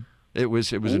 Mm-hmm. It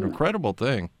was an incredible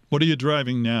thing. What are you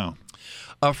driving now?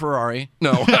 A Ferrari.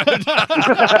 No. But it's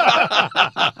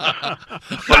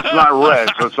not red,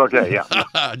 so it's okay,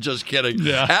 yeah. Just kidding.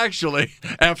 Yeah. Actually,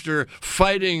 after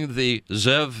fighting the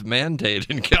ZEV mandate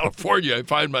in California, I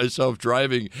find myself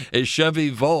driving a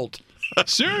Chevy Volt.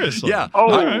 Seriously? Yeah.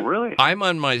 Really? I'm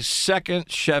on my second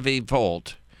Chevy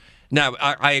Volt. Now,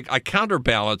 I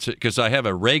counterbalance it because I have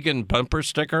a Reagan bumper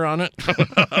sticker on it.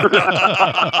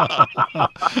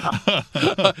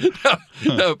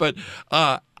 No, but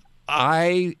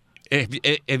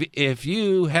if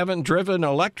you haven't driven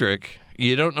electric,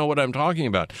 you don't know what I'm talking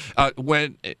about.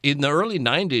 When in the early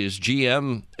 90s,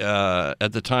 GM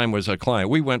at the time was a client.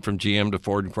 We went from GM to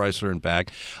Ford and Chrysler and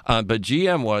back, but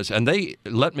GM was, and they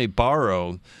let me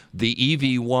borrow the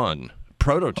EV1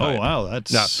 prototype. Oh wow,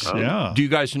 that's yeah. Do you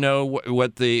guys know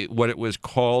what it was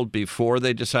called before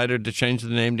they decided to change the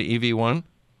name to EV1?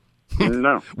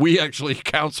 No. We actually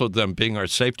counseled them, being our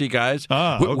safety guys.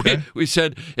 Okay. We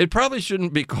said it probably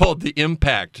shouldn't be called the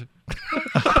Impact.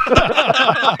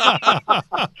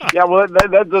 Yeah, well,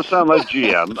 that does sound like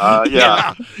GM.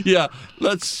 Yeah.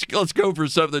 Let's go for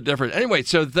something different. Anyway,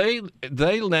 so they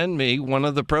lend me one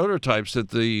of the prototypes that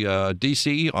the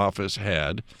DC office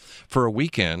had for a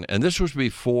weekend, and this was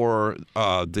before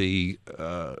the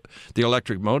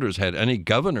electric motors had any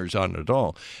governors on it at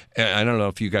all. And I don't know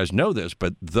if you guys know this,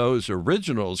 but those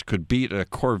originals could beat a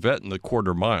Corvette in the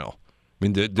quarter mile. I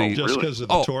mean, just because of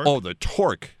the torque. Oh, the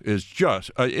torque is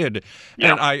just it.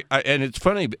 Yeah. And it's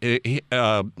funny.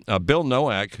 Bill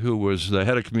Nowak, who was the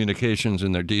head of communications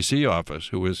in their DC office,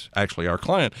 who was actually our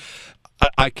client.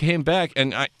 I came back,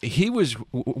 and he was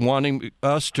wanting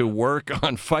us to work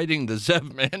on fighting the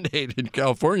ZEV mandate in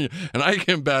California. And I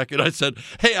came back, and I said,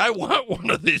 hey, I want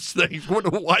one of these things.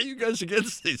 Why are you guys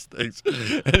against these things?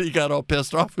 And he got all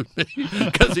pissed off at me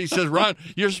because he said, Ron,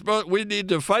 we need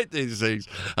to fight these things.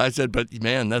 I said, but,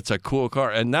 man, that's a cool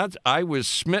car. And I was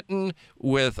smitten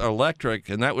with electric,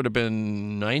 and that would have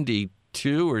been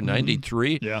 92 or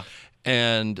 93. Mm-hmm. Yeah.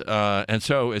 And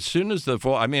so as soon as the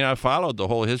Volt, I followed the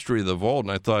whole history of the Volt,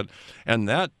 and I thought, and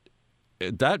that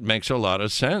makes a lot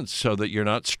of sense, so that you're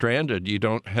not stranded. You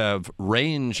don't have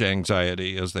range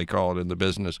anxiety, as they call it in the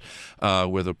business,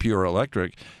 with a pure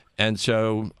electric. And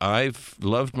so I've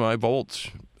loved my Volts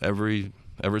ever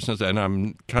since then.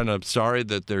 I'm kind of sorry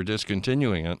that they're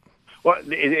discontinuing it. Well,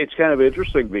 it's kind of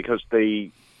interesting because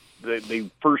they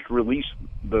first released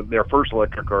their first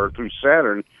electric car through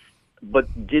Saturn,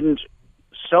 but didn't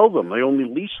sell them. They only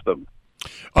leased them.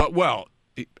 Well,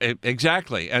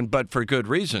 exactly, but for good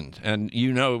reason. And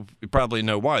you probably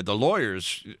know why. The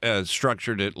lawyers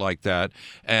structured it like that.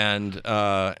 And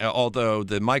although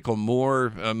the Michael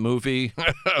Moore movie,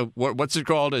 what's it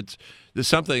called? It's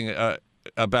something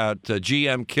about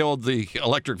GM killed the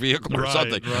electric vehicle or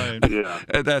something. Right.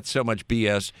 Yeah. That's so much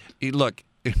BS. Look,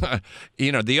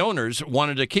 the owners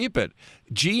wanted to keep it.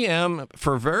 GM,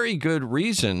 for very good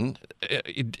reason,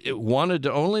 wanted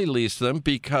to only lease them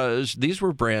because these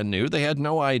were brand new. They had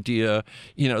no idea,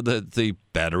 that the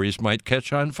batteries might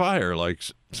catch on fire like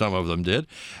some of them did,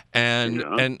 and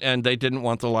they didn't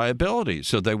want the liability.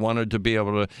 So they wanted to be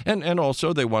able to, and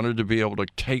also they wanted to be able to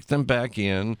take them back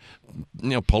in,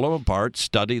 pull them apart,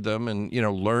 study them, and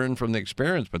learn from the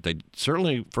experience. But they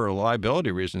certainly, for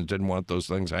liability reasons, didn't want those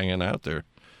things hanging out there.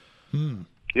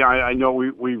 Yeah, I know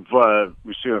we've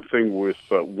seen a thing with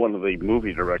one of the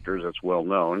movie directors that's well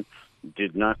known,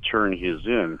 did not turn his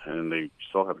in, and they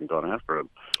still haven't gone after him.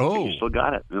 Oh. He still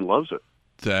got it and loves it.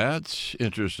 That's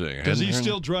interesting. Does he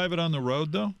still drive it on the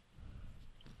road, though?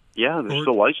 Yeah, they're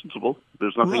still licensable.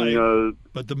 There's nothing... Right.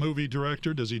 But the movie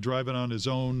director, does he drive it on his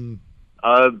own?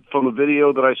 From the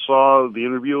video that I saw, the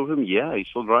interview of him, yeah, he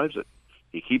still drives it.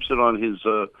 He keeps it on his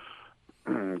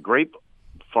grape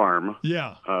farm.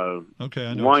 Yeah. Okay,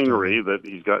 I know. Winery that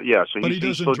he's got. Yeah, so but he still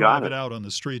doesn't got drive it out on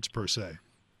the streets per se.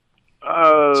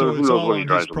 So it's all on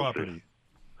his property.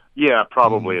 Yeah,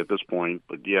 probably at this point.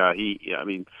 But yeah, I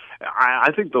mean,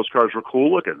 I think those cars were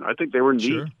cool looking. I think they were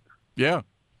neat. Sure. Yeah.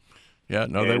 Yeah,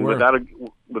 no, and they were.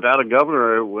 Without a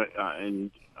governor,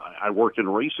 and I worked in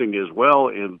racing as well.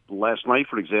 And last night,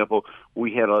 for example,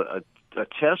 we had a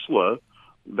Tesla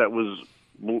that was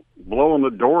blowing the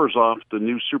doors off the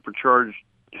new supercharged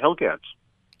Hellcats.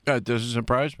 That doesn't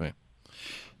surprise me.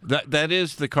 That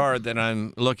is the car that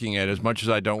I'm looking at, as much as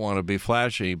I don't want to be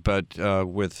flashy, but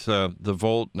with the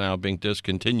Volt now being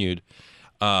discontinued,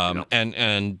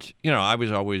 and you know, I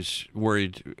was always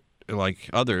worried, like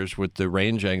others, with the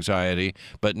range anxiety,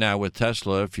 but now with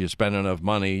Tesla, if you spend enough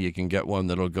money, you can get one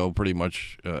that'll go pretty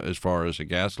much as far as a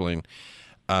gasoline.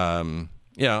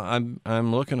 Yeah, I'm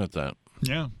looking at that.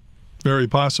 Yeah. Very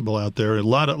possible out there. A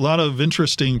lot of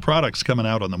interesting products coming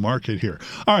out on the market here.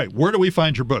 All right, where do we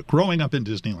find your book, Growing Up in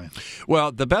Disneyland?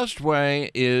 Well, the best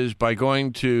way is by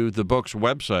going to the book's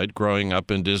website,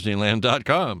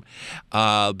 growingupindisneyland.com,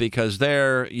 because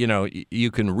there, you know, you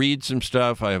can read some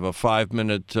stuff. I have a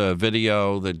 5-minute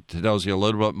video that tells you a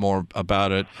little bit more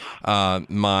about it.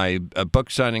 My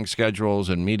book signing schedules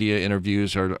and media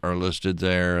interviews are listed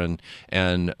there,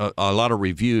 and a lot of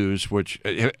reviews, which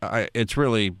it's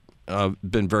really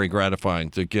been very gratifying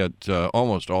to get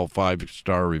almost all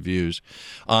 5-star reviews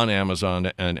on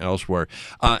Amazon and elsewhere.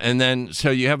 And then, so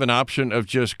you have an option of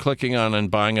just clicking on and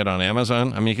buying it on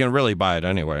Amazon. I mean, you can really buy it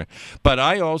anywhere. But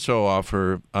I also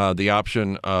offer the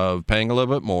option of paying a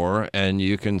little bit more, and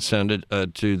you can send it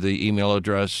to the email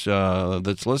address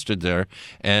that's listed there,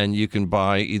 and you can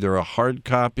buy either a hard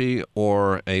copy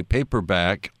or a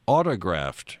paperback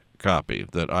autographed copy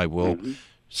that I will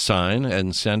sign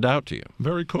and send out to you.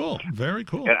 Very cool. Very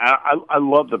cool. And I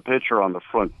love the picture on the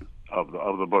front of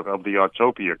the book of the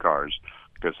Autopia cars,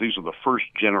 because these are the first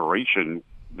generation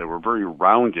that were very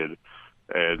rounded,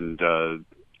 and I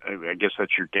guess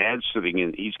that's your dad sitting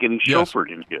in. He's getting chauffeured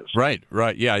in his. Right.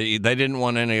 Yeah, they didn't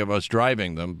want any of us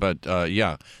driving them, but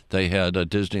yeah, they had a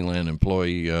Disneyland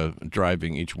employee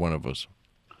driving each one of us.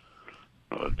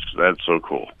 That's so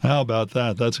cool. How about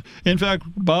that? In fact,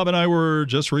 Bob and I were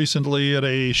just recently at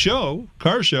a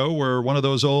car show, where one of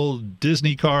those old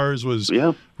Disney cars was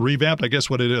revamped. I guess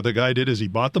what the guy did is he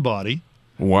bought the body.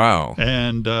 Wow.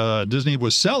 And Disney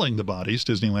was selling the bodies,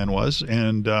 Disneyland was.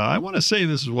 And I want to say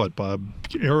this is what, Bob,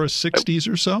 era 60s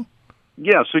or so?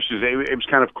 Yeah, 60s. It was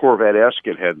kind of Corvette-esque.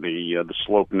 It had the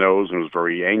sloped nose and it was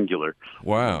very angular.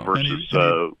 Wow. Versus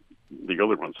the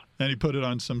other ones. And he put it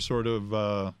on some sort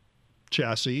of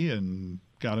chassis and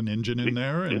got an engine in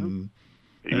there, and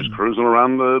he was cruising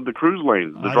around the cruise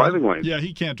lane, the driving lane. Yeah,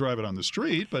 he can't drive it on the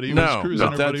street, but he was cruising.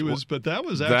 But that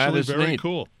was actually very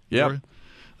cool. Yeah,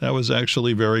 that was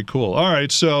actually very cool. All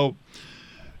right, so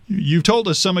you've told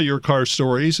us some of your car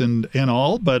stories and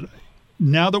all, but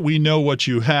now that we know what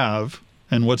you have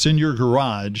and what's in your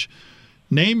garage,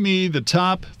 name me the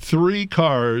top 3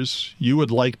 cars you would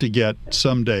like to get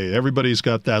someday. Everybody's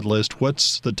got that list.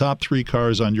 What's the top 3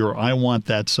 cars on your I want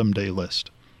that someday list?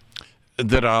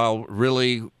 That I'll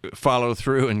really follow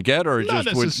through and get, or Not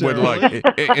just would like?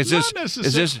 Is this?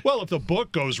 Well, if the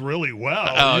book goes really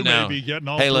well, may be getting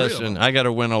all 3 of them. Hey, listen, I got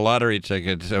to win a lottery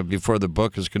ticket before the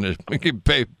book is going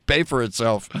to pay for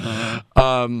itself.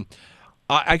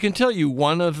 I can tell you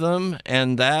one of them,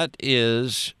 and that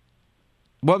is...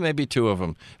 Well, maybe 2 of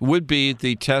them would be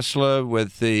the Tesla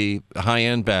with the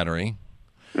high-end battery.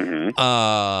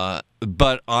 But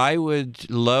I would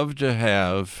love to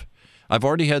have. I've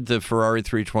already had the Ferrari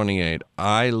 328.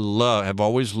 Have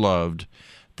always loved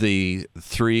the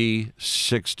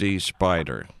 360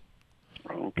 Spider,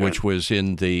 which was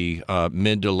in the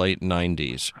mid to late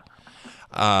 90s.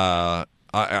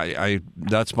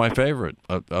 That's my favorite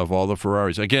of all the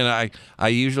Ferraris. Again, I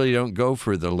usually don't go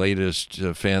for the latest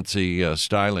fancy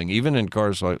styling, even in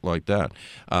cars like that.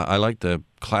 I like the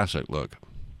classic look.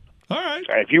 All right.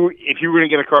 If you were going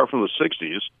to get a car from the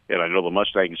 '60s, and I know the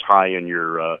Mustang is high in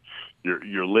your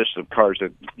list of cars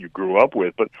that you grew up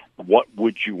with, but what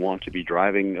would you want to be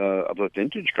driving of a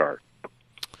vintage car?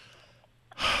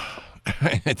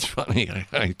 It's funny.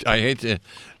 I hate to.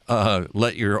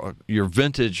 let your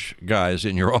vintage guys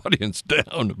in your audience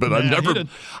down, but Yeah,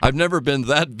 I've never been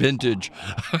that vintage.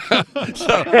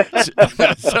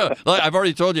 so I've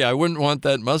already told you I wouldn't want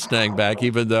that Mustang back,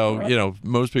 even though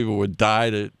most people would die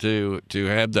to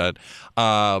have that.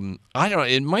 I don't know.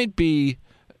 It might be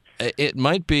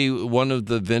one of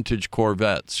the vintage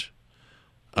Corvettes.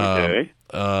 Okay.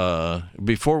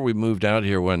 Before we moved out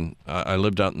here, when I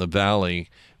lived out in the valley,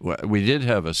 we did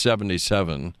have a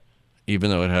 77,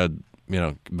 even though it had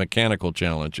mechanical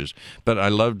challenges. But I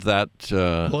loved that.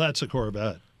 Well, that's a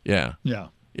Corvette. Yeah. Yeah.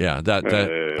 Yeah, that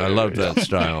I loved that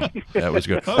style. That was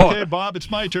good. Okay, Bob, it's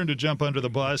my turn to jump under the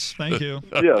bus. Thank you.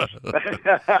 Yes.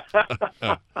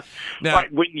 Now, Right,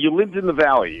 you lived in the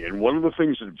Valley, and one of the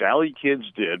things that Valley kids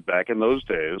did back in those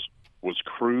days was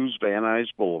cruise Van Nuys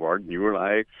Boulevard. You and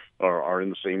I are in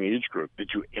the same age group.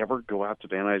 Did you ever go out to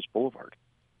Van Nuys Boulevard?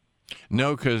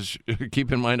 no, because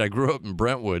keep in mind I grew up in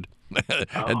Brentwood,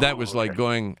 and that was like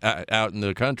going out in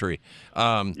the country.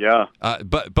 Yeah.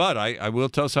 But I will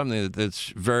tell something that's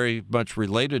very much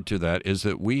related to that is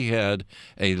that we had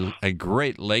a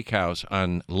great lake house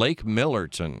on Lake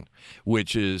Millerton,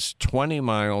 which is 20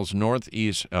 miles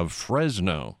northeast of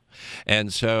Fresno.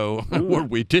 And so what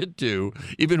we did do,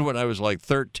 even when I was like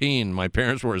 13, my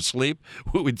parents were asleep,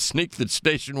 we'd sneak the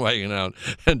station wagon out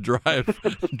and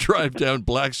drive down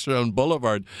Blackstone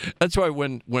Boulevard. That's why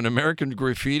when American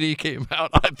Graffiti came out,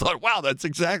 I thought, wow, that's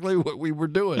exactly what we were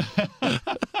doing.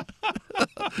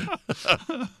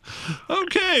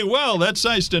 Okay, well, that's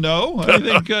nice to know. I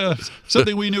think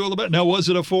something we knew a little bit. Now, was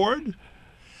it a Ford?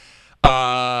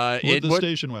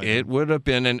 Station wagon? It would have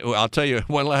been, and I'll tell you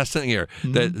one last thing here.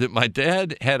 Mm-hmm. That my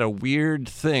dad had a weird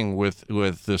thing with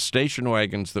the station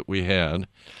wagons that we had.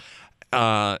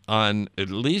 On at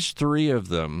least 3 of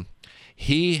them,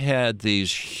 he had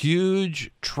these huge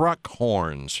truck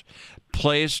horns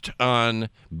placed on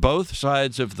both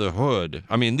sides of the hood.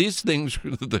 I mean, these things,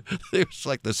 it was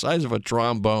like the size of a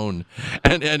trombone,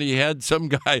 and he had some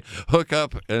guy hook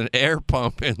up an air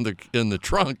pump in the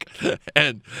trunk,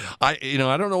 and I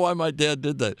don't know why my dad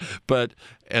did that, but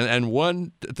and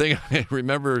one thing I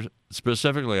remember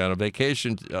specifically on a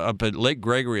vacation up at Lake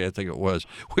Gregory, I think it was,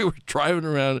 we were driving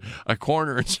around a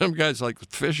corner and some guy's like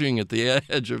fishing at the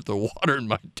edge of the water, and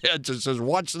my dad just says,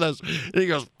 "Watch this," and he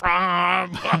goes,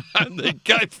 "Bam!" and the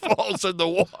guy falls in the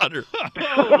water.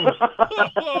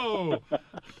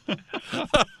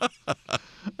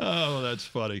 Oh, that's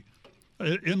funny.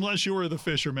 Unless you were the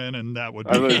fisherman, and that would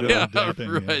be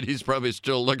right. He's probably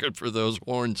still looking for those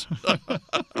horns.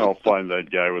 I'll find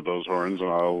that guy with those horns,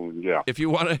 and If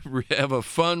you want to have a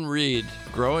fun read,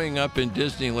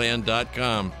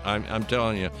 growingupindisneyland.com, I'm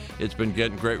telling you, it's been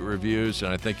getting great reviews,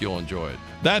 and I think you'll enjoy it.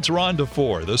 That's Ron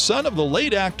DeFore, the son of the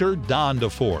late actor Don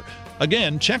DeFore.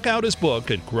 Again, check out his book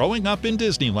at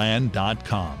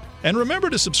growingupindisneyland.com. And remember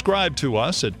to subscribe to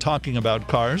us at Talking About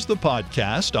Cars, the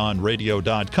podcast, on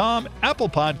radio.com, Apple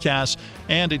Podcasts,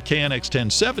 and at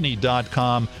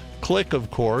knx1070.com. Click,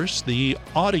 of course, the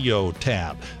audio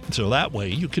tab. So that way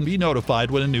you can be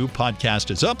notified when a new podcast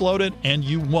is uploaded and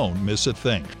you won't miss a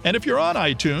thing. And if you're on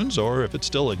iTunes, or if it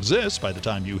still exists by the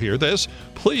time you hear this,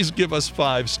 please give us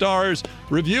 5 stars,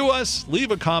 review us,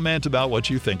 leave a comment about what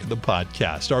you think of the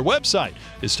podcast. Our website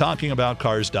is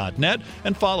talkingaboutcars.net,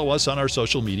 and follow us on our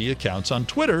social media accounts on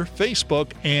Twitter,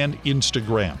 Facebook, and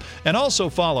Instagram. And also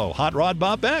follow Hot Rod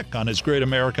Bob Beck on his Great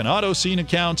American Auto Scene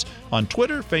accounts on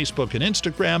Twitter, Facebook, and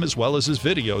Instagram, as well as his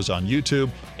videos on YouTube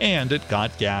and at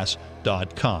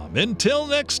GotGas.com. Until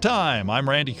next time, I'm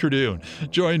Randy Cardoon.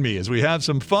 Join me as we have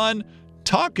some fun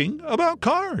talking about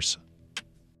cars.